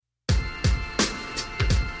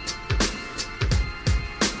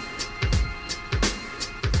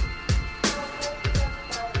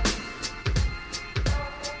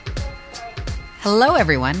Hello,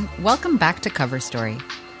 everyone. Welcome back to Cover Story.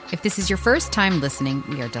 If this is your first time listening,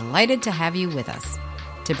 we are delighted to have you with us.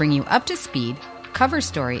 To bring you up to speed, Cover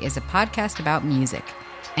Story is a podcast about music.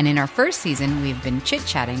 And in our first season, we've been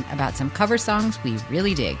chit-chatting about some cover songs we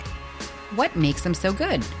really dig. What makes them so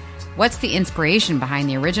good? What's the inspiration behind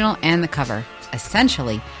the original and the cover?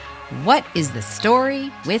 Essentially, what is the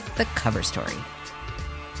story with the cover story?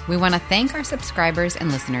 We want to thank our subscribers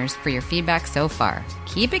and listeners for your feedback so far.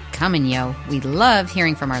 Keep it coming, yo. We love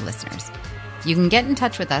hearing from our listeners. You can get in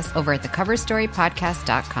touch with us over at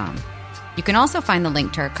thecoverstorypodcast.com. You can also find the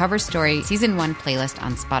link to our Cover Story Season 1 playlist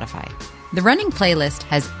on Spotify. The running playlist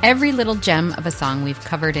has every little gem of a song we've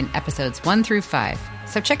covered in episodes 1 through 5.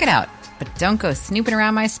 So check it out, but don't go snooping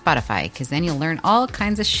around my Spotify, because then you'll learn all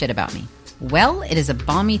kinds of shit about me. Well, it is a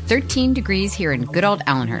balmy 13 degrees here in good old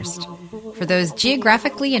Allenhurst. For those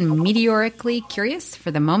geographically and meteorically curious, for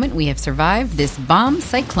the moment we have survived this bomb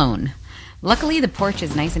cyclone. Luckily, the porch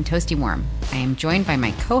is nice and toasty warm. I am joined by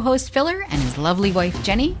my co-host Filler and his lovely wife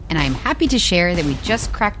Jenny, and I am happy to share that we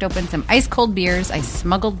just cracked open some ice-cold beers I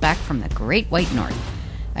smuggled back from the Great White North.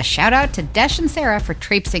 A shout-out to Desh and Sarah for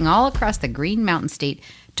traipsing all across the Green Mountain State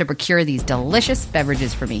to procure these delicious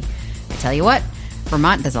beverages for me. I tell you what,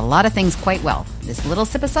 Vermont does a lot of things quite well. This little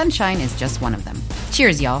sip of sunshine is just one of them.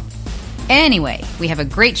 Cheers, y'all. Anyway, we have a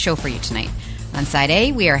great show for you tonight. On Side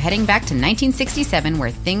A, we are heading back to 1967,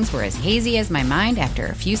 where things were as hazy as my mind after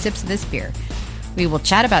a few sips of this beer. We will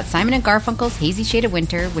chat about Simon & Garfunkel's Hazy Shade of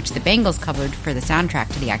Winter, which the Bangles covered for the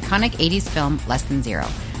soundtrack to the iconic 80s film Less Than Zero.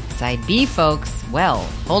 Side B, folks, well,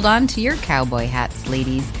 hold on to your cowboy hats,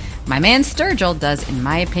 ladies. My man Sturgill does, in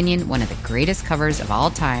my opinion, one of the greatest covers of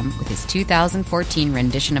all time with his 2014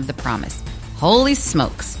 rendition of The Promise. Holy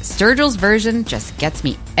smokes, Sturgill's version just gets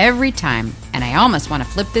me every time, and I almost want to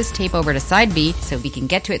flip this tape over to Side B so we can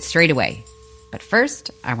get to it straight away. But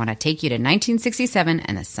first, I want to take you to 1967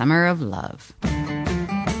 and the Summer of Love.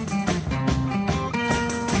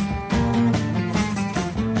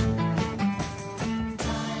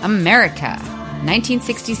 America,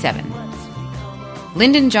 1967.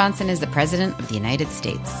 Lyndon Johnson is the President of the United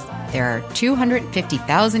States. There are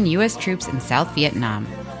 250,000 U.S. troops in South Vietnam.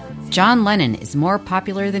 John Lennon is more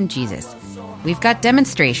popular than Jesus. We've got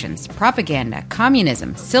demonstrations, propaganda,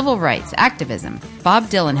 communism, civil rights, activism. Bob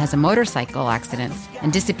Dylan has a motorcycle accident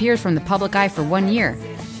and disappears from the public eye for 1 year.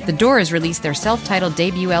 The Doors released their self-titled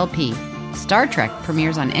debut LP. Star Trek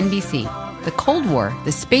premieres on NBC. The Cold War,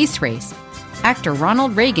 the space race. Actor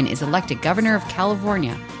Ronald Reagan is elected governor of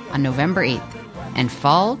California on November 8th. And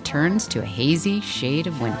fall turns to a hazy shade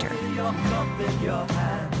of winter.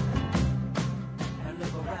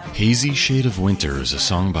 Hazy Shade of Winter is a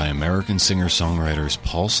song by American singer-songwriters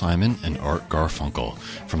Paul Simon and Art Garfunkel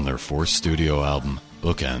from their fourth studio album,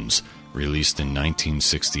 Bookends, released in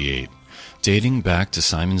 1968. Dating back to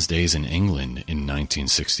Simon's days in England in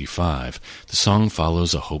 1965, the song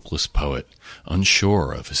follows a hopeless poet,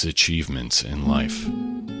 unsure of his achievements in life.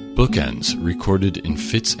 Bookends, recorded in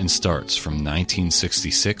fits and starts from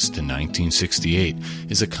 1966 to 1968,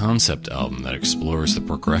 is a concept album that explores the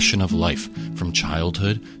progression of life from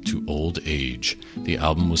childhood to old age. The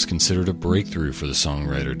album was considered a breakthrough for the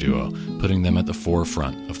songwriter duo, putting them at the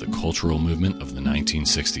forefront of the cultural movement of the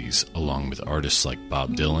 1960s, along with artists like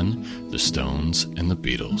Bob Dylan, the Stones, and the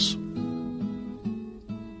Beatles.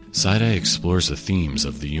 Side A explores the themes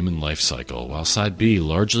of the human life cycle, while Side B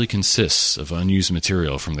largely consists of unused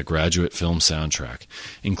material from the Graduate film soundtrack,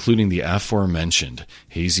 including the aforementioned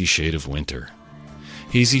Hazy Shade of Winter.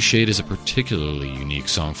 Hazy Shade is a particularly unique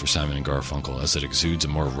song for Simon & Garfunkel, as it exudes a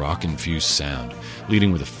more rock-infused sound,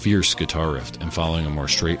 leading with a fierce guitar riff and following a more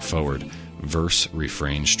straightforward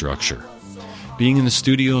verse-refrain structure. Being in the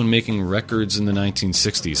studio and making records in the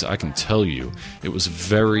 1960s, I can tell you, it was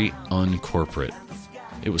very uncorporate.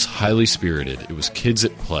 It was highly spirited, it was kids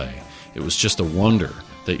at play, it was just a wonder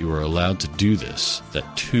that you were allowed to do this,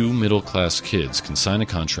 that two middle-class kids can sign a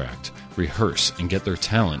contract, rehearse, and get their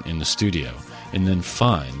talent in the studio, and then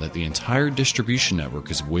find that the entire distribution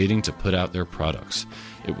network is waiting to put out their products.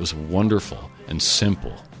 It was wonderful and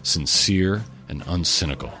simple, sincere and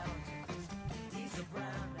uncynical.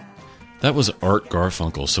 That was Art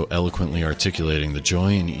Garfunkel so eloquently articulating the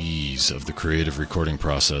joy and ease of the creative recording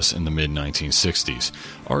process in the mid-1960s.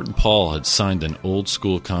 Art and Paul had signed an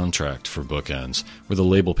old-school contract for Bookends, where the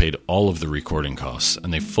label paid all of the recording costs,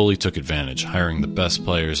 and they fully took advantage, hiring the best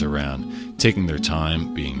players around, taking their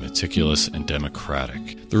time, being meticulous and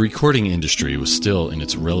democratic. The recording industry was still in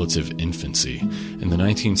its relative infancy, and the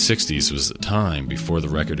 1960s was the time before the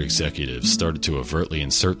record executives started to overtly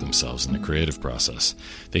insert themselves in the creative process.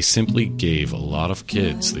 They simply gave a lot of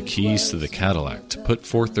kids the keys to the Cadillac to put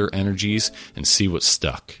forth their energies and see what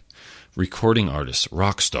stuck. Recording artist,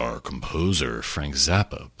 rock star, composer Frank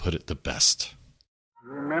Zappa put it the best.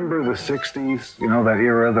 Remember the 60s, that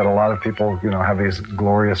era that a lot of people, have these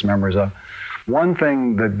glorious memories of? One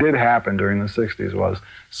thing that did happen during the 60s was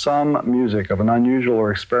some music of an unusual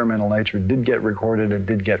or experimental nature did get recorded and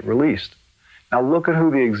did get released. Now look at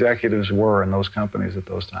who the executives were in those companies at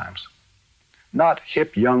those times. Not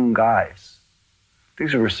hip young guys.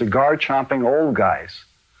 These were cigar-chomping old guys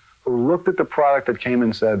who looked at the product that came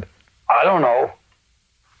and said, I don't know.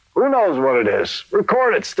 Who knows what it is?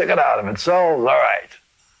 Record it, stick it out. If it sells, all right.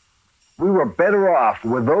 We were better off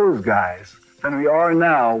with those guys than we are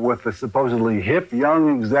now with the supposedly hip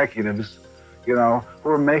young executives, who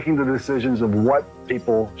are making the decisions of what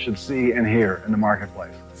people should see and hear in the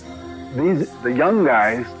marketplace. The young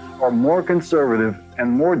guys are more conservative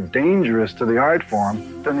and more dangerous to the art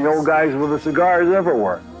form than the old guys with the cigars ever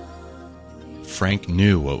were. Frank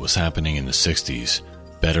knew what was happening in the 60s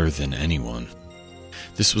better than anyone.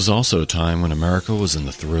 This was also a time when America was in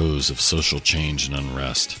the throes of social change and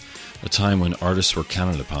unrest, a time when artists were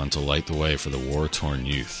counted upon to light the way for the war-torn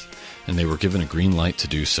youth, and they were given a green light to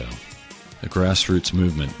do so. A grassroots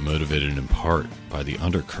movement motivated in part by the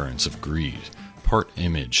undercurrents of greed, part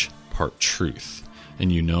image, part truth,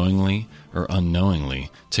 and you knowingly or unknowingly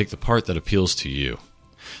take the part that appeals to you.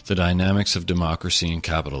 The dynamics of democracy and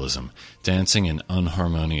capitalism, dancing in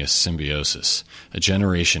unharmonious symbiosis, a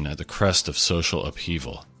generation at the crest of social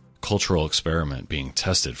upheaval, cultural experiment being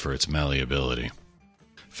tested for its malleability.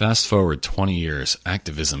 Fast forward 20 years,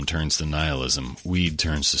 activism turns to nihilism, weed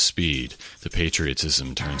turns to speed, the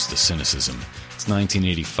patriotism turns to cynicism. It's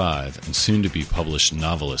 1985, and soon-to-be-published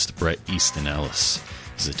novelist Bret Easton Ellis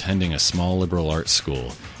is attending a small liberal arts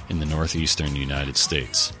school in the northeastern United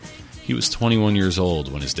States. He was 21 years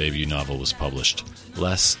old when his debut novel was published,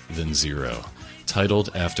 Less Than Zero, titled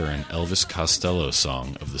after an Elvis Costello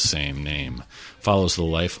song of the same name, follows the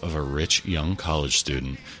life of a rich young college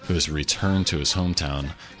student who has returned to his hometown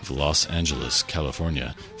of Los Angeles,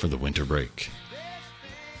 California, for the winter break.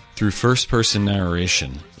 Through first-person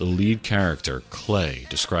narration, the lead character, Clay,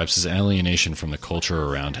 describes his alienation from the culture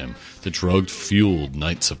around him, the drug-fueled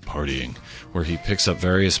nights of partying, where he picks up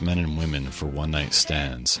various men and women for one-night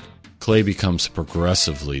stands. Clay becomes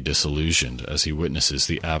progressively disillusioned as he witnesses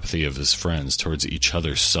the apathy of his friends towards each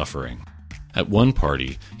other's suffering. At one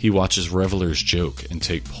party, he watches revelers joke and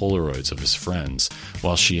take Polaroids of his friends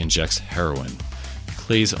while she injects heroin.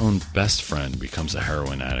 Clay's own best friend becomes a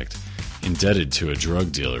heroin addict, indebted to a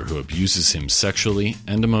drug dealer who abuses him sexually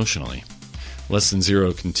and emotionally. Less Than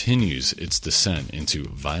Zero continues its descent into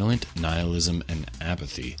violent nihilism and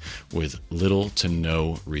apathy with little to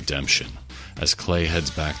no redemption as Clay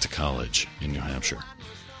heads back to college in New Hampshire.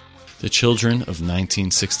 The children of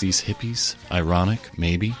 1960s hippies? Ironic,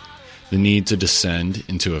 maybe? The need to descend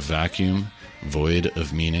into a vacuum, void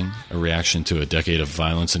of meaning, a reaction to a decade of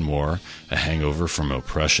violence and war, a hangover from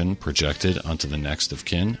oppression projected onto the next of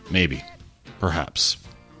kin? Maybe. Perhaps.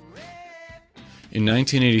 In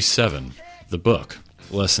 1987, the book,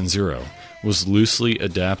 Less Than Zero, was loosely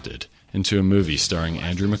adapted into a movie starring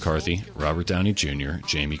Andrew McCarthy, Robert Downey Jr.,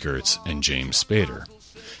 Jamie Gertz, and James Spader.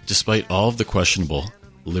 Despite all of the questionable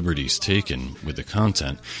liberties taken with the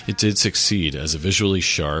content, it did succeed as a visually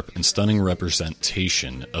sharp and stunning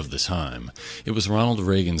representation of the time. It was Ronald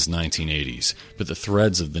Reagan's 1980s, but the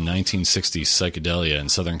threads of the 1960s psychedelia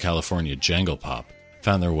and Southern California jangle pop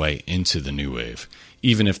found their way into the new wave,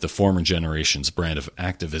 even if the former generation's brand of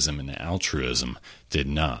activism and altruism did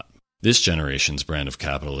not. This generation's brand of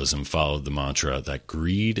capitalism followed the mantra that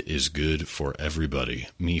greed is good for everybody,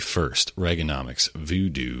 me first, Reaganomics,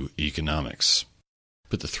 voodoo economics.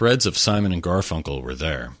 But the threads of Simon and Garfunkel were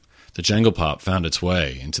there. The jangle pop found its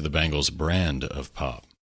way into the Bangles' brand of pop.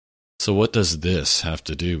 So what does this have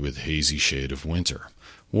to do with Hazy Shade of Winter?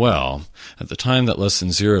 Well, at the time that Less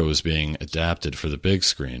Than Zero was being adapted for the big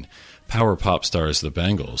screen, power pop stars the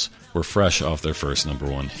Bangles were fresh off their first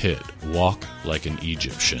 #1 hit, Walk Like an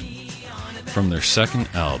Egyptian, from their second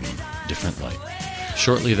album, Different Light.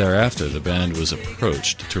 Shortly thereafter, the band was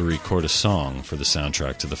approached to record a song for the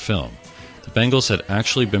soundtrack to the film. The Bangles had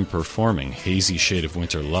actually been performing Hazy Shade of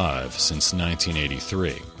Winter live since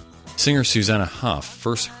 1983. Singer Susanna Hoff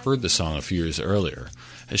first heard the song a few years earlier,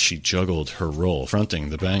 as she juggled her role fronting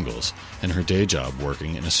the Bangles and her day job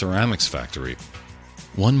working in a ceramics factory.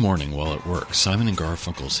 One morning while at work, Simon and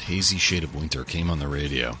Garfunkel's Hazy Shade of Winter came on the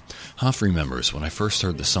radio. Hoff remembers, when I first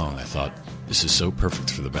heard the song, I thought, this is so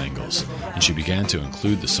perfect for the Bangles, and she began to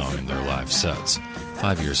include the song in their live sets.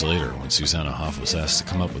 5 years later, when Susanna Hoff was asked to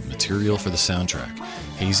come up with material for the soundtrack,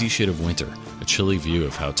 Hazy Shade of Winter, a chilly view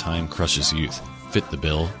of how time crushes youth, fit the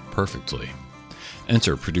bill perfectly.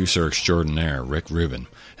 Enter producer extraordinaire Rick Rubin,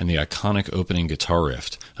 and the iconic opening guitar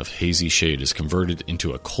riff of Hazy Shade is converted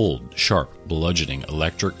into a cold, sharp, bludgeoning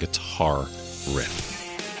electric guitar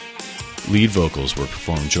riff. Lead vocals were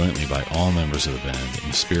performed jointly by all members of the band in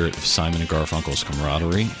the spirit of Simon & Garfunkel's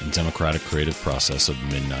camaraderie and democratic creative process of the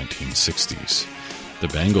mid-1960s. The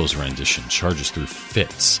Bangles' rendition charges through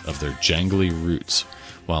fits of their jangly roots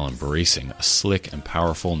while embracing a slick and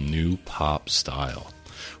powerful new pop style,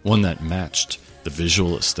 one that matched the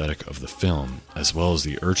visual aesthetic of the film, as well as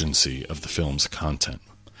the urgency of the film's content.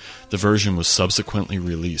 The version was subsequently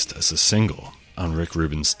released as a single on Rick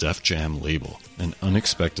Rubin's Def Jam label and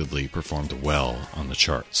unexpectedly performed well on the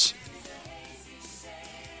charts.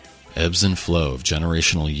 Ebbs and flow of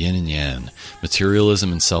generational yin and yang,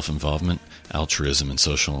 materialism and self-involvement, altruism and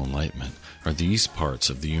social enlightenment are these parts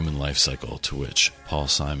of the human life cycle to which Paul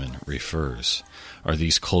Simon refers. Are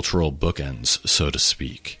these cultural bookends, so to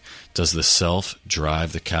speak? Does the self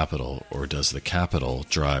drive the capital, or does the capital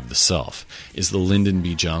drive the self? Is the Lyndon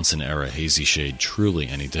B. Johnson era Hazy Shade truly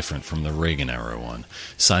any different from the Reagan era one?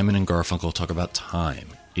 Simon and Garfunkel talk about time,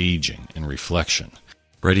 aging, and reflection.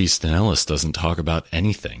 Bret Easton Ellis doesn't talk about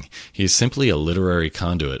anything. He is simply a literary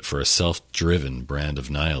conduit for a self-driven brand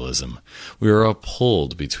of nihilism. We are all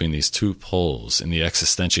pulled between these two poles in the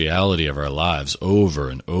existentiality of our lives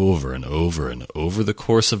over and over and over and over the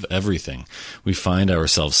course of everything. We find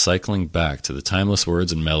ourselves cycling back to the timeless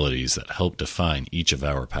words and melodies that help define each of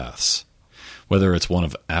our paths. Whether it's one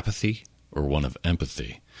of apathy or one of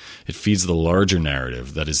empathy, it feeds the larger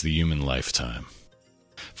narrative that is the human lifetime.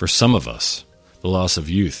 For some of us, the loss of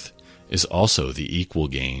youth is also the equal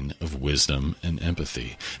gain of wisdom and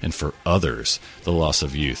empathy, and for others, the loss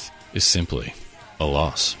of youth is simply a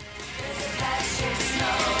loss.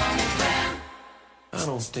 I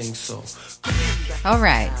don't think so. All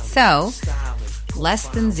right, so Less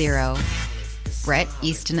Than Zero, Bret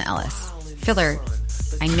Easton Ellis. Filler,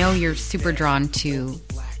 I know you're super drawn to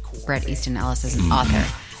Bret Easton Ellis as an author,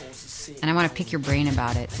 and I want to pick your brain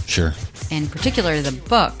about it. Sure. In particular, the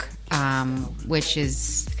book, which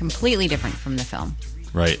is completely different from the film.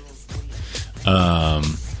 Right.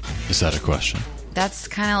 Is that a question? That's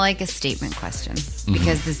kind of like a statement question,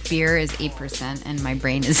 because this beer is 8% and my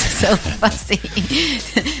brain is so fussy.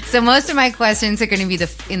 So most of my questions are going to be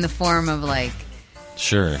in the form of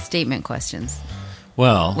Sure. statement questions.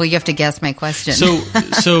 Well, you have to guess my question.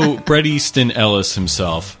 So Bret Easton Ellis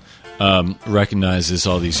himself recognizes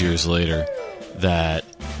all these years later that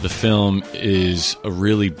the film is a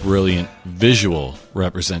really brilliant visual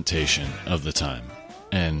representation of the time,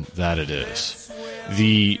 and that it is.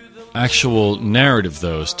 The actual narrative,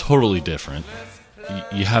 though, is totally different.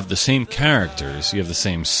 You have the same characters, you have the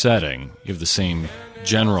same setting, you have the same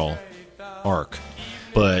general arc,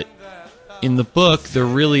 but in the book, there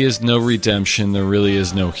really is no redemption, there really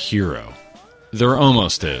is no hero. There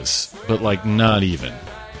almost is, but not even.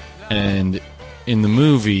 And in the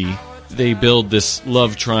movie, they build this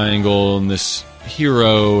love triangle and this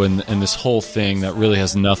hero and this whole thing that really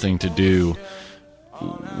has nothing to do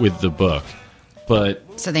with the book. But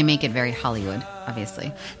so they make it very Hollywood,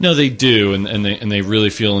 obviously. No, they do, and they really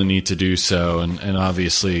feel a need to do so. And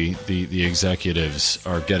obviously, the executives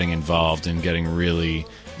are getting involved and getting really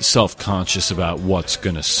self-conscious about what's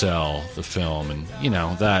going to sell the film, and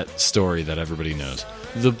that story that everybody knows.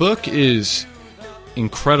 The book is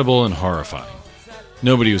incredible and horrifying.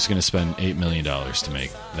 Nobody was going to spend $8 million to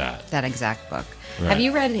make that exact book. Right. Have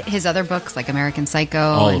you read his other books, like American Psycho?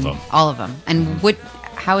 All of them. All of them. And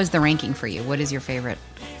how is the ranking for you? What is your favorite?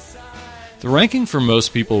 The ranking for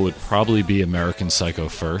most people would probably be American Psycho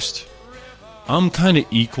first. I'm kind of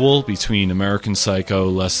equal between American Psycho,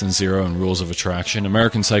 Less Than Zero, and Rules of Attraction.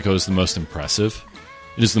 American Psycho is the most impressive.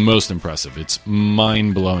 It is the most impressive. It's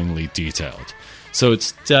mind-blowingly detailed. So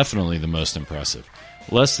it's definitely the most impressive.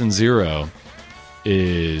 Less Than Zero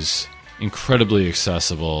is incredibly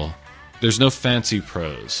accessible. There's no fancy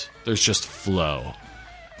prose. There's just flow.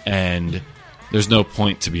 And there's no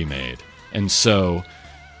point to be made. And so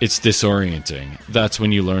it's disorienting. That's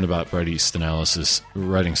when you learn about Bret Easton Ellis'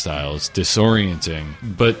 writing style. It's disorienting.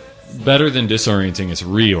 But better than disorienting, it's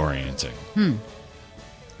reorienting.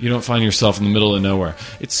 You don't find yourself in the middle of nowhere.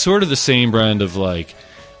 It's sort of the same brand of like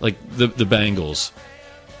the Bangles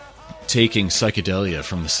taking psychedelia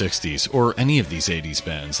from the 60s, or any of these 80s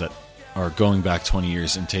bands that are going back 20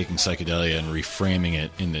 years and taking psychedelia and reframing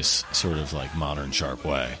it in this sort of like modern, sharp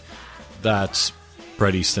way. That's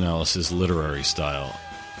Bret Easton Ellis's literary style.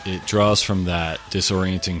 It draws from that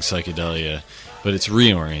disorienting psychedelia, but it's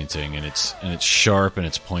reorienting, and it's sharp and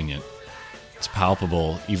it's poignant. It's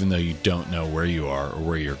palpable, even though you don't know where you are or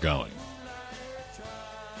where you're going.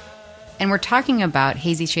 And we're talking about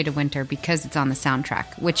Hazy Shade of Winter because it's on the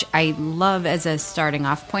soundtrack, which I love as a starting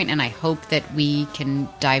off point, and I hope that we can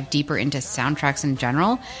dive deeper into soundtracks in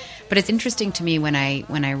general. But it's interesting to me when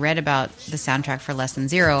I read about the soundtrack for Less Than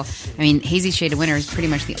Zero. I mean, Hazy Shade of Winter is pretty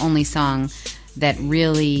much the only song that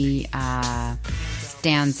really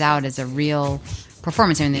stands out as a real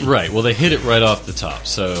performance. I mean, right. Well, they hit it right off the top.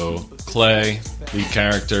 So Clay, lead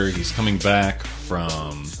character, he's coming back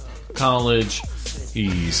from college.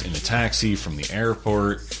 He's in a taxi from the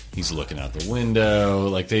airport. He's looking out the window.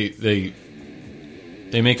 Like they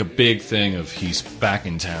make a big thing of he's back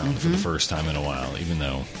in town for the first time in a while, even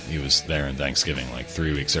though he was there in Thanksgiving like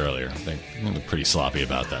 3 weeks earlier. They're pretty sloppy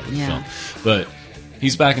about that with the film. But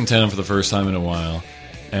he's back in town for the first time in a while,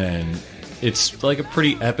 and it's like a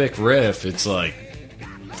pretty epic riff. It's like,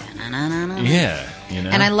 yeah, you know.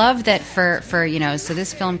 And I love that for so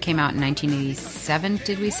this film came out in 1987,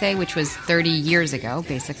 did we say, which was 30 years ago,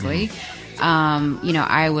 basically.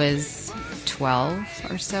 I was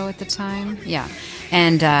 12 or so at the time. Yeah.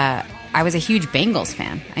 And I was a huge Bangles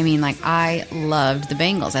fan. I mean, like, I loved the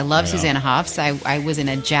Bangles. I loved Susanna Hoffs. I was in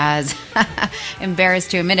a jazz,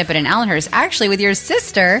 embarrassed to admit it, but in Allenhurst, actually with your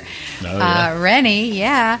sister, Rennie,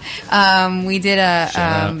 we did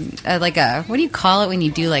a what do you call it when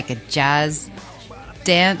you do like a jazz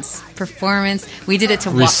dance performance? We did it to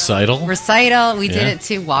recital. We did it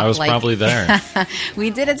to walk. I was probably there. We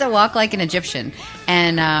did it to walk like an Egyptian,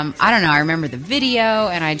 and I don't know. I remember the video,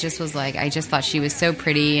 and I just thought she was so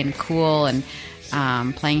pretty and cool, and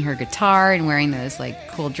playing her guitar and wearing those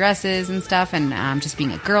like cool dresses and stuff, and just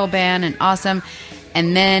being a girl band and awesome.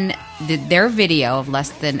 And then their video of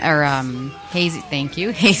Hazy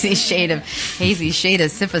Shade of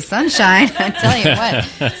Sip of Sunshine. I tell you what,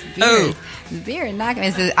 beer and not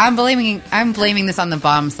gonna. I'm blaming this on the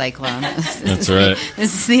bomb cyclone. That's right.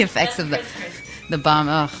 This is the effects of the bomb.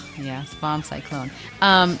 Oh yes, bomb cyclone.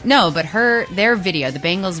 No, but their video, the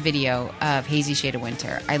Bangles video of Hazy Shade of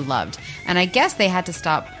Winter, I loved, and I guess they had to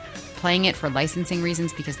stop playing it for licensing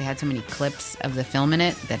reasons because they had so many clips of the film in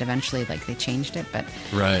it that eventually they changed it. But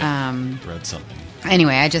right, read something.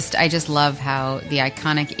 Anyway, I just love how the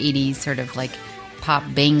iconic 80s sort of like pop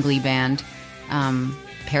bangly band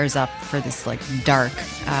pairs up for this like dark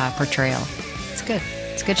portrayal. It's good.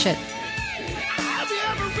 It's good shit.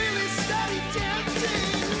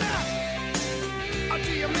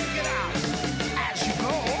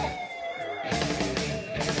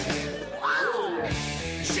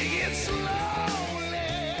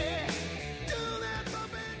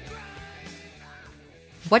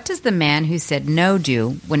 What does the man who said no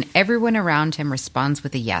do when everyone around him responds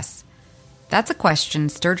with a yes? That's a question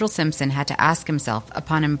Sturgill Simpson had to ask himself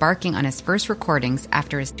upon embarking on his first recordings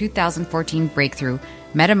after his 2014 breakthrough,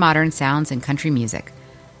 Metamodern Sounds in Country Music.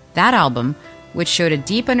 That album, which showed a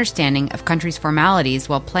deep understanding of country's formalities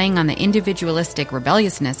while playing on the individualistic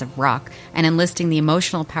rebelliousness of rock and enlisting the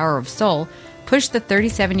emotional power of soul, pushed the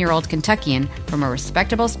 37-year-old Kentuckian from a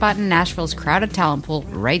respectable spot in Nashville's crowded talent pool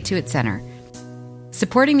right to its center.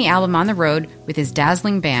 Supporting the album on the road with his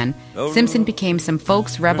dazzling band, Simpson became some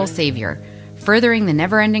folks' rebel savior, furthering the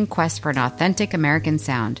never-ending quest for an authentic American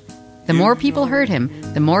sound. The more people heard him,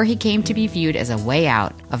 the more he came to be viewed as a way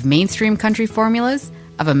out of mainstream country formulas,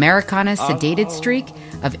 of Americana's sedated streak,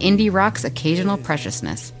 of indie rock's occasional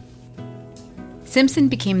preciousness. Simpson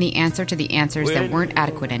became the answer to the answers that weren't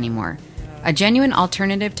adequate anymore. A genuine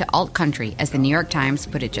alternative to alt-country, as the New York Times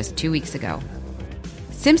put it just 2 weeks ago.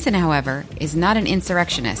 Simpson, however, is not an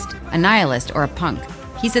insurrectionist, a nihilist, or a punk.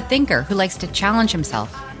 He's a thinker who likes to challenge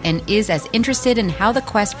himself and is as interested in how the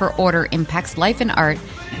quest for order impacts life and art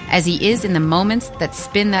as he is in the moments that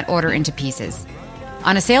spin that order into pieces.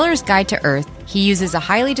 On A Sailor's Guide to Earth, he uses a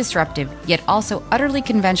highly disruptive, yet also utterly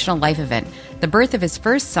conventional life event, the birth of his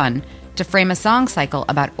first son, to frame a song cycle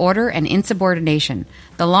about order and insubordination,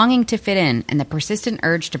 the longing to fit in and the persistent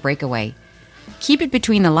urge to break away. Keep it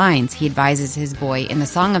between the lines, he advises his boy in the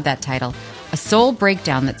song of that title, a soul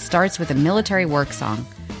breakdown that starts with a military work song.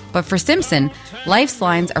 But for Simpson, life's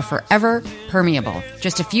lines are forever permeable.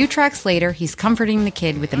 Just a few tracks later, he's comforting the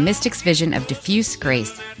kid with a mystic's vision of diffuse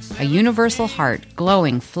grace, a universal heart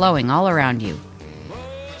glowing, flowing all around you.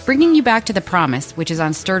 Bringing you back to The Promise, which is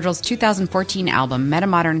on Sturgill's 2014 album,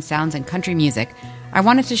 Metamodern Sounds in Country Music, I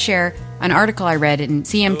wanted to share an article I read in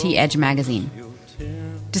CMT Edge magazine.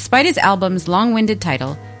 Despite his album's long-winded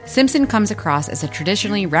title, Simpson comes across as a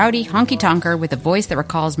traditionally rowdy honky-tonker with a voice that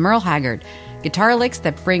recalls Merle Haggard, guitar licks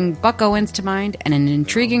that bring Buck Owens to mind, and an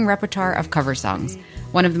intriguing repertoire of cover songs.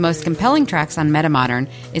 One of the most compelling tracks on Metamodern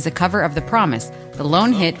is a cover of The Promise, the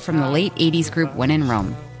lone hit from the late 80s group When in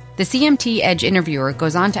Rome. The CMT Edge interviewer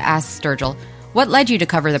goes on to ask Sturgill, "What led you to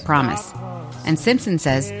cover The Promise?" And Simpson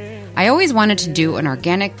says, "I always wanted to do an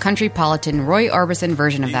organic, country-politan, Roy Orbison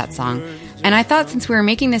version of that song, and I thought since we were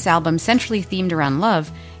making this album centrally themed around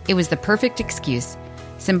love, it was the perfect excuse.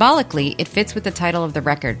 Symbolically, it fits with the title of the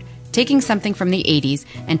record, taking something from the 80s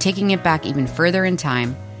and taking it back even further in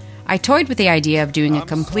time. I toyed with the idea of doing a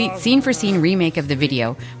complete scene-for-scene remake of the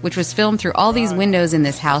video, which was filmed through all these windows in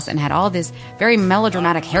this house and had all this very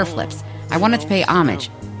melodramatic hair flips. I wanted to pay homage.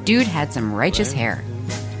 Dude had some righteous hair."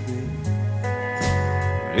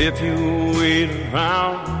 If you wait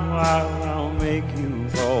around a while, I'll make you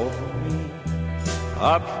fall for me.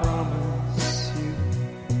 I promise you,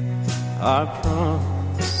 I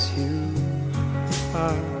promise you,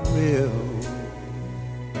 I will.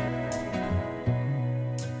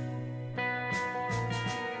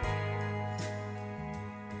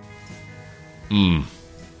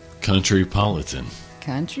 Countrypolitan.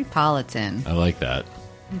 Countrypolitan. I like that.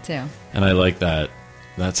 Me too. And I like that.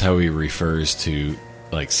 That's how he refers to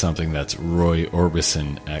like something that's Roy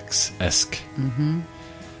Orbison-esque.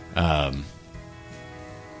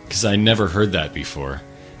 Because I never heard that before.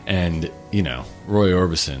 And, you know, Roy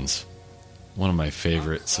Orbison's one of my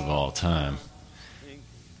favorites of all time.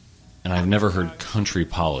 And I've never heard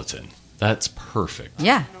countrypolitan. That's perfect.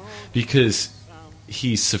 Yeah. Because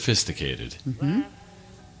he's sophisticated.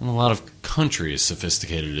 And a lot of country is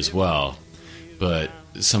sophisticated as well, but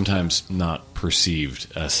sometimes not perceived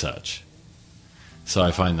as such. So I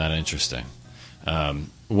find that interesting.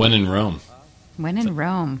 When in Rome. When in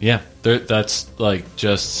Rome. Yeah, that's like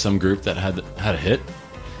just some group that had a hit,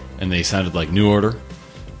 and they sounded like New Order,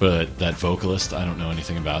 but that vocalist, I don't know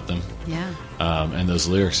anything about them. Yeah. And those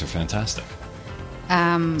lyrics are fantastic.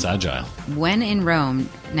 It's agile. When in Rome,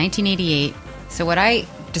 1988. So what I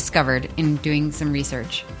discovered in doing some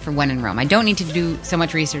research for When in Rome, I don't need to do so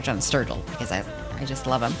much research on Sturgill because I just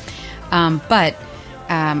love him. But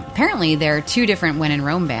apparently there are two different When in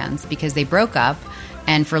Rome bands because they broke up,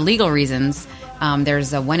 and for legal reasons,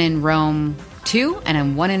 there's a When in Rome 2 and a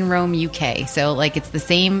When in Rome UK. So like it's the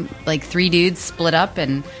same, like three dudes split up,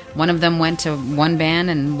 and one of them went to one band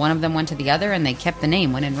and one of them went to the other, and they kept the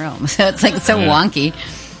name When in Rome. So it's like so wonky.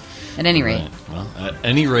 At any rate. Right. Well, at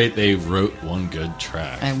any rate, they wrote one good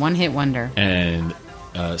track. A one-hit wonder. And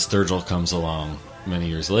Sturgill comes along many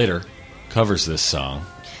years later, covers this song,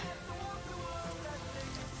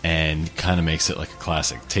 and kind of makes it like a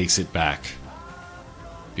classic. Takes it back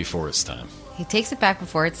before its time. He takes it back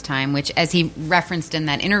before its time, which, as he referenced in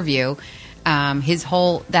that interview,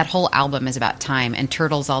 that whole album is about time, and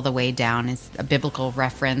Turtles All the Way Down is a biblical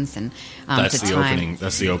reference, and that's to the time. opening.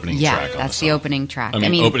 That's the opening yeah, track. That's the opening track. I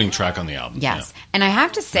mean, opening track on the album. Yes, yeah. And I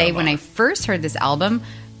have to say, when I first heard this album,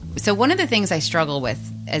 so one of the things I struggle with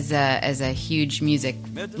as a huge music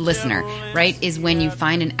listener, right, is when you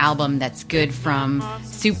find an album that's good from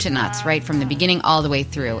soup to nuts, right, from the beginning all the way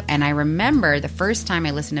through. And I remember the first time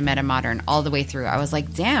I listened to Metamodern all the way through, I was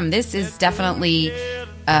like, damn, this is definitely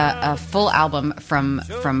a full album from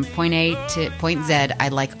point A to point Z. I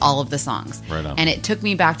like all of the songs. Right on. And it took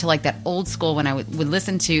me back to like that old school when I would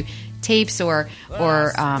listen to tapes or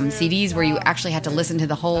CDs where you actually had to listen to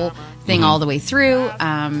the whole thing all the way through.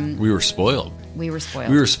 We were spoiled. We were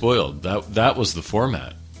spoiled. That was the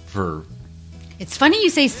format for It's funny you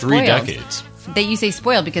say spoiled. 3 decades. That you say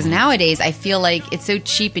spoiled, because nowadays I feel like it's so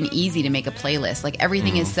cheap and easy to make a playlist. Like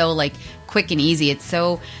everything is so like quick and easy. It's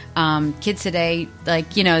so kids today,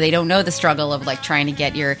 like, you know, they don't know the struggle of like trying to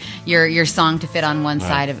get your song to fit on one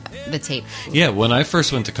side of the tape. Yeah, when I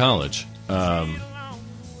first went to college,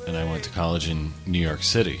 and I went to college in New York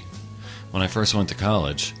City. When I first went to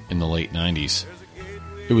college in the late 90s,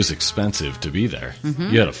 it was expensive to be there.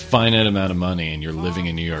 You had a finite amount of money and you're living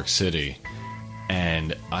in New York City.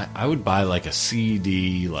 And I would buy like a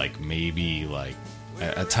CD, like maybe like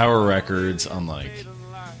at Tower Records on like,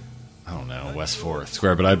 I don't know, West 4th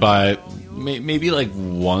Square. But I'd buy it maybe like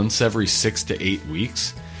once every 6 to 8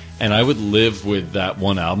 weeks. And I would live with that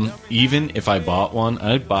one album. Even if I bought one,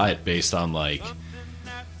 I'd buy it based on like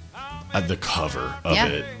the cover of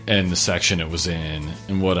it and the section it was in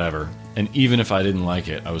and whatever. And even if I didn't like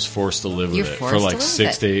it, I was forced to live with it for like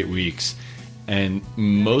 6 to 8 weeks. And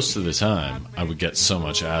most of the time, I would get so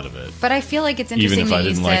much out of it. But I feel like it's interesting even if that I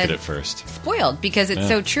didn't you like said it at first. Spoiled, because it's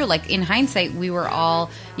so true. Like in hindsight, we were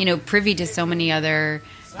all, you know, privy to so many other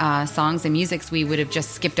songs and musics we would have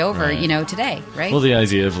just skipped over, Right. Today, right? Well, the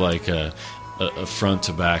idea of like a front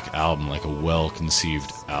to back album, like a well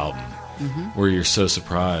conceived album, where you're so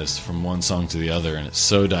surprised from one song to the other, and it's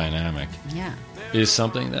so dynamic, yeah. is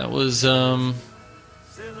something that was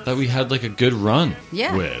that we had like a good run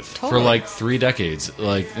Yeah, with for totally. like 3 decades.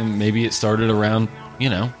 Like, and maybe it started around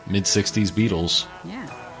mid '60s Beatles.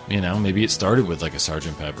 Yeah. Maybe it started with like a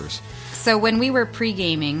Sgt. Pepper's. So when we were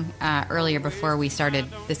pre-gaming earlier before we started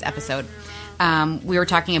this episode, we were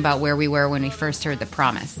talking about where we were when we first heard The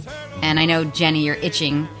Promise. And I know, Jenny, you're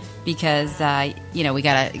itching because, we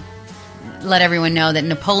got to let everyone know that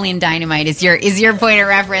Napoleon Dynamite is your point of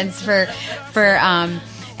reference for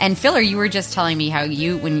and Filler, you were just telling me how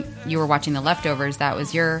when you were watching The Leftovers, that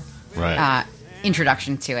was your Right.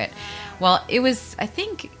 introduction to it. Well, it was, I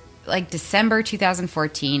think, like December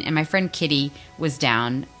 2014, and my friend Kitty was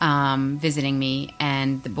down visiting me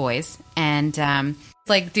and the boys, and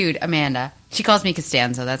like, dude, Amanda, she calls me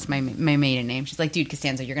Costanzo, that's my maiden name. She's like, dude,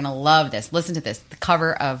 Costanzo, you're gonna love this. Listen to this, the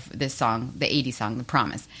cover of this song, the 80s song, The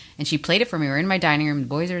Promise. And she played it for me. We were in my dining room, the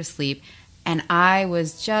boys are asleep, and I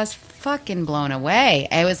was just fucking blown away.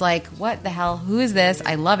 I was like, what the hell? Who is this?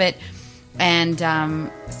 I love it. And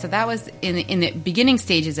so that was in the beginning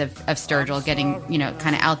stages of Sturgill getting,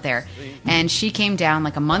 kind of out there. And she came down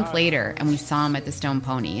like a month later, and we saw him at the Stone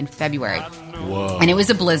Pony in February. Whoa. And it was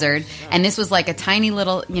a blizzard, and this was like a tiny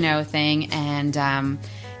little, thing, and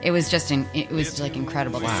it was just like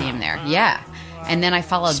incredible to see him there. Yeah. And then I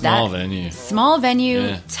followed Small that. venue. Small venue,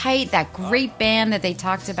 Yeah. tight, that great band that they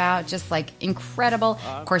talked about, just like incredible.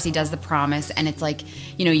 Of course, he does The Promise, and it's like,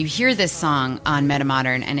 you hear this song on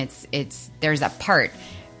Metamodern, and it's there's that part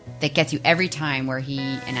that gets you every time where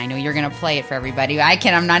and I know you're going to play it for everybody.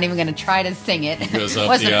 I'm not even going to try to sing it. He goes up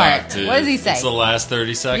What's the part? octave. What does he say? It's the last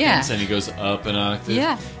 30 seconds, Yeah. and he goes up an octave.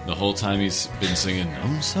 Yeah. The whole time he's been singing,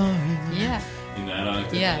 I'm sorry. Yeah. In that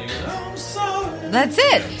octave. Yeah. And he goes, I'm sorry. That's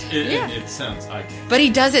it. Yeah. It sounds iconic. But he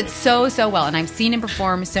does it so well, and I've seen him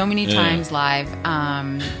perform so many Yeah. times live.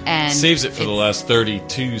 And Saves it for the it's- last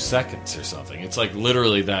 32 seconds or something. It's like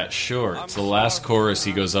literally that short. It's the last chorus,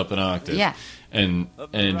 he goes up an octave. Yeah. And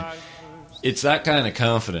it's that kind of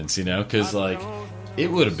confidence, because like it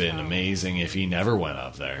would have been amazing if he never went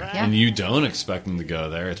up there. Yeah. And you don't expect him to go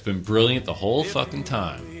there. It's been brilliant the whole fucking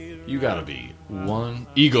time. You gotta be one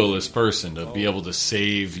egoless person to be able to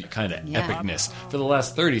save kind of Yeah. epicness for the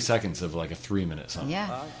last 30 seconds of like a 3-minute song. Yeah.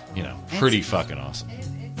 Pretty fucking awesome.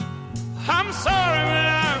 I'm sorry when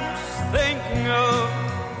I'm just thinking of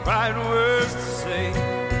right words to say.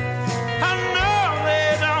 I know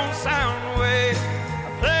they don't sound the way I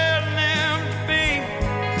planned them to be,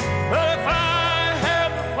 but if I had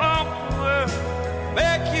to walk the world,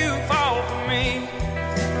 make you fall for me,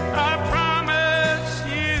 I promise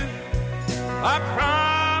you I will.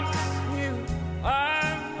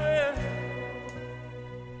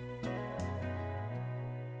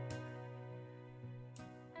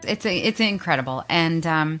 It's incredible, and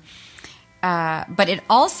but it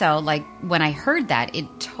also, like, when I heard that, it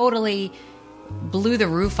totally blew the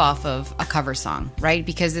roof off of a cover song, right?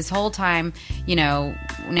 Because this whole time, now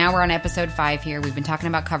we're on episode 5 here. We've been talking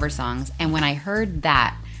about cover songs, and when I heard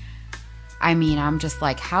that, I mean, I'm just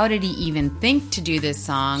like, how did he even think to do this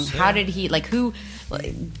song? How did he, like, who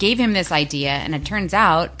gave him this idea? And it turns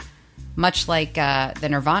out, much like the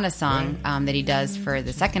Nirvana song that he does for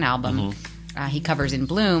the second album, he covers In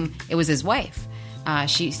Bloom, it was his wife.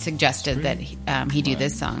 She suggested that he do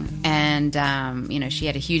this song. And, she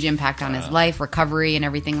had a huge impact on his life, recovery, and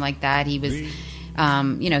everything like that. He was...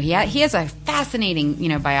 he has a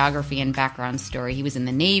fascinating, biography and background story. He was in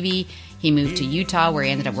the Navy. He moved to Utah, where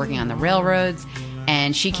he ended up working on the railroads.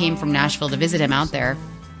 And she came from Nashville to visit him out there.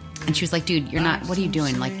 And she was like, dude, what are you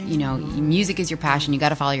doing? Like, music is your passion. You got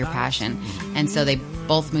to follow your passion. And so they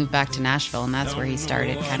both moved back to Nashville, and that's where he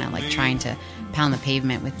started kind of like trying to pound the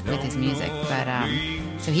pavement with his music. But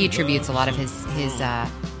so he attributes a lot of his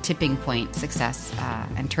tipping point success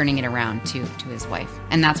and turning it around to his wife.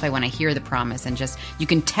 And that's why when I hear The Promise, and just, you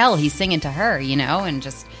can tell he's singing to her, and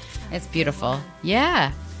just, it's beautiful.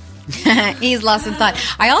 Yeah. He's lost in thought.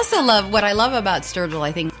 I also love, what I love about Sturgill,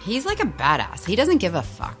 I think he's like a badass. He doesn't give a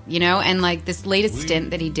fuck, and like this latest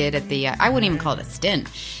stint that he did at the, I wouldn't even call it a stint,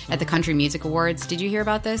 at the Country Music Awards. Did you hear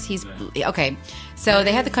about this? Okay. So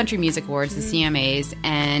they had the Country Music Awards, the CMAs,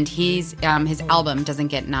 and his album doesn't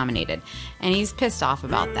get nominated. And he's pissed off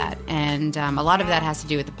about that. And a lot of that has to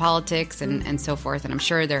do with the politics and so forth. And I'm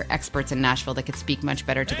sure there are experts in Nashville that could speak much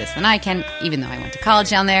better to this than I can, even though I went to college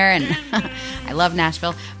down there and I love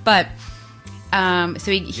Nashville. But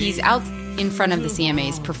so he's out in front of the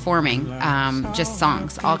CMAs performing just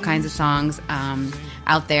songs, all kinds of songs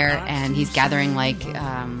out there, and he's gathering like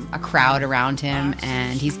a crowd around him,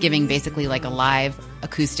 and he's giving basically like a live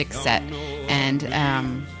acoustic set, and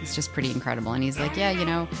it's just pretty incredible. And he's like, yeah, you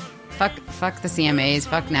know, fuck the CMAs,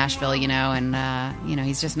 fuck Nashville, you know, and you know,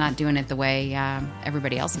 he's just not doing it the way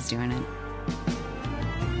everybody else is doing it.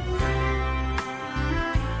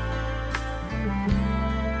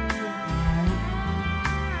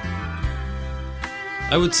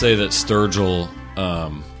 I would say that Sturgill,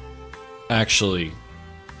 actually,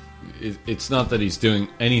 it's not that he's doing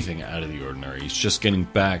anything out of the ordinary. He's just getting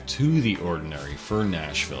back to the ordinary for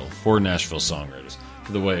Nashville songwriters,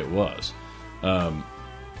 for the way it was.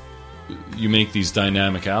 You make these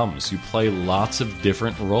dynamic albums. You play lots of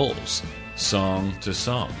different roles, song to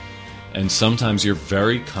song. And sometimes you're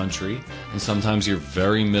very country, and sometimes you're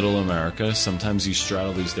very middle America, sometimes you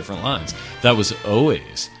straddle these different lines. That was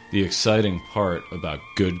always the exciting part about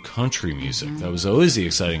good country music. Mm-hmm. That was always the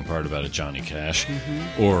exciting part about a Johnny Cash,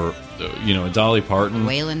 mm-hmm. or you know, a Dolly Parton,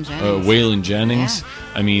 Waylon Jennings. Yeah.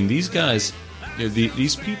 I mean, these guys,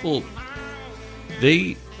 these people,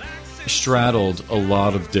 they straddled a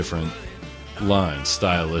lot of different lines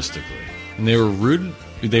stylistically, and they were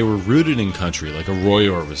rooted in country, like a Roy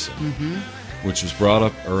Orbison, mm-hmm. which was brought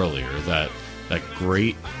up earlier. That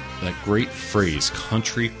great phrase,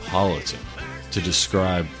 country politic, to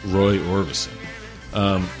describe Roy Orbison.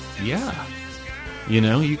 Yeah, you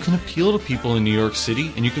know, you can appeal to people in New York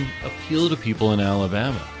City, and you can appeal to people in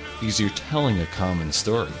Alabama because you're telling a common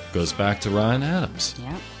story. It goes back to Ryan Adams.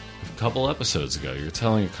 Yeah. A couple episodes ago, you're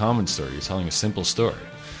telling a common story. You're telling a simple story.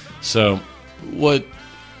 So, what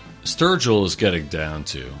Sturgill is getting down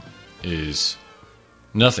to is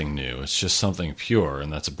nothing new. It's just something pure,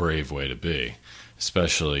 and that's a brave way to be,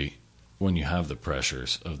 especially when you have the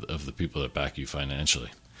pressures of the people that back you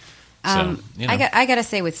financially. So, you know. I got to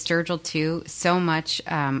say with Sturgill too, so much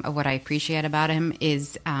of what I appreciate about him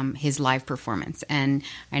is his live performance. And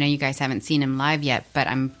I know you guys haven't seen him live yet, but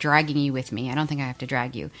I'm dragging you with me. I don't think I have to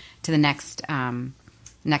drag you to the next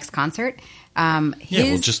concert.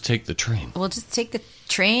 We'll just take the train. We'll just take the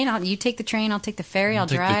train. You take the train, I'll take the ferry, I'll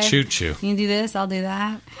drive. The choo-choo. You do this, I'll do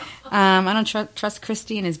that. I don't trust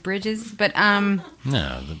Christy and his bridges, but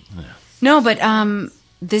No, but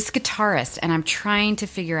this guitarist, and I'm trying to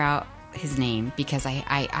figure out his name because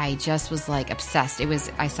I just was like obsessed.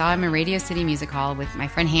 I saw him in Radio City Music Hall with my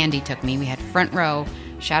friend Handy. Took me. We had front row.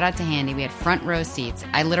 Shout out to Handy. We had front row seats.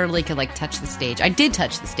 I literally could like touch the stage. I did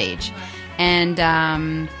touch the stage, and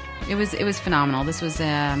it was phenomenal. This was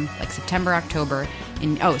like September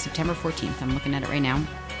 14th. I'm looking at it right now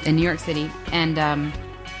in New York City, and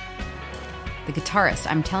the guitarist,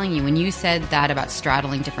 I'm telling you, when you said that about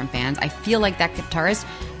straddling different bands, I feel like that guitarist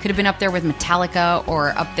could have been up there with Metallica or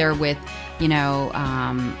up there with, you know,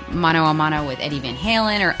 mano a mano with Eddie Van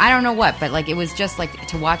Halen, or I don't know what, but like it was just like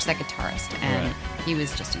to watch that guitarist, and right. He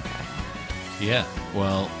was just incredible. Yeah,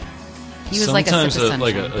 well, he was sometimes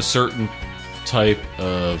like a certain type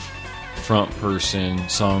of front person,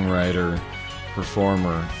 songwriter,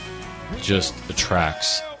 performer just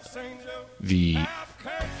attracts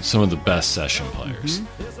some of the best session players.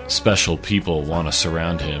 Mm-hmm. Special people want to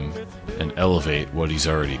surround him and elevate what he's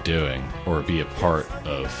already doing, or be a part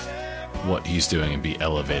of what he's doing and be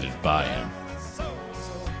elevated by him.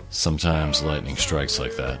 Sometimes lightning strikes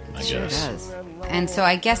like that, I guess. Sure does. And so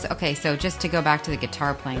I guess, okay, so just to go back to the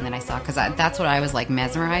guitar playing that I saw, because that's what I was like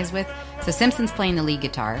mesmerized with. So Simpson's playing the lead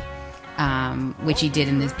guitar, which he did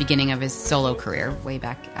in the beginning of his solo career, way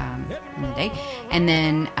back in the day. And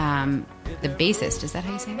then the bassist, is that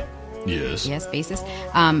how you say it? Yes. Yes, bassist.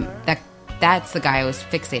 That's the guy I was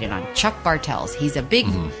fixated on, Chuck Bartels. He's a big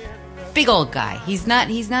old guy. He's not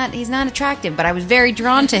attractive, but I was very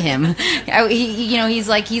drawn to him. He's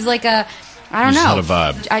like a, I don't know. He's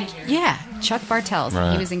had a vibe. Chuck Bartels.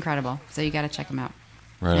 Right. He was incredible. So you got to check him out.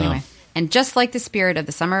 Right. Anyway. On. And just like the spirit of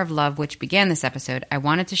the Summer of Love, which began this episode, I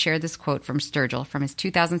wanted to share this quote from Sturgill from his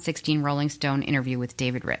 2016 Rolling Stone interview with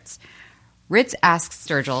David Ritz. Ritz asks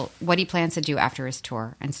Sturgill what he plans to do after his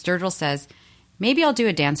tour, and Sturgill says, "Maybe I'll do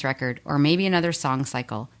a dance record, or maybe another song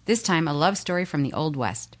cycle, this time a love story from the Old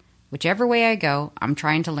West. Whichever way I go, I'm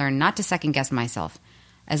trying to learn not to second-guess myself.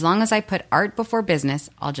 As long as I put art before business,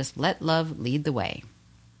 I'll just let love lead the way."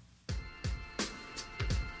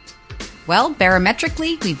 Well,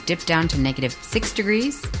 barometrically, we've dipped down to -6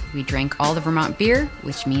 degrees. We drank all the Vermont beer,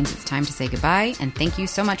 which means it's time to say goodbye, and thank you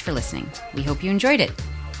so much for listening. We hope you enjoyed it.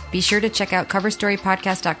 Be sure to check out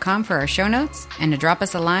coverstorypodcast.com for our show notes and to drop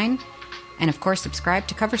us a line. And, of course, subscribe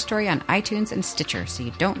to Cover Story on iTunes and Stitcher so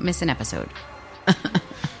you don't miss an episode.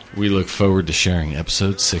 We look forward to sharing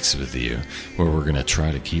episode 6 with you, where we're going to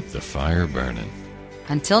try to keep the fire burning.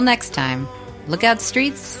 Until next time, look out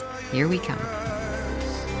streets, here we come.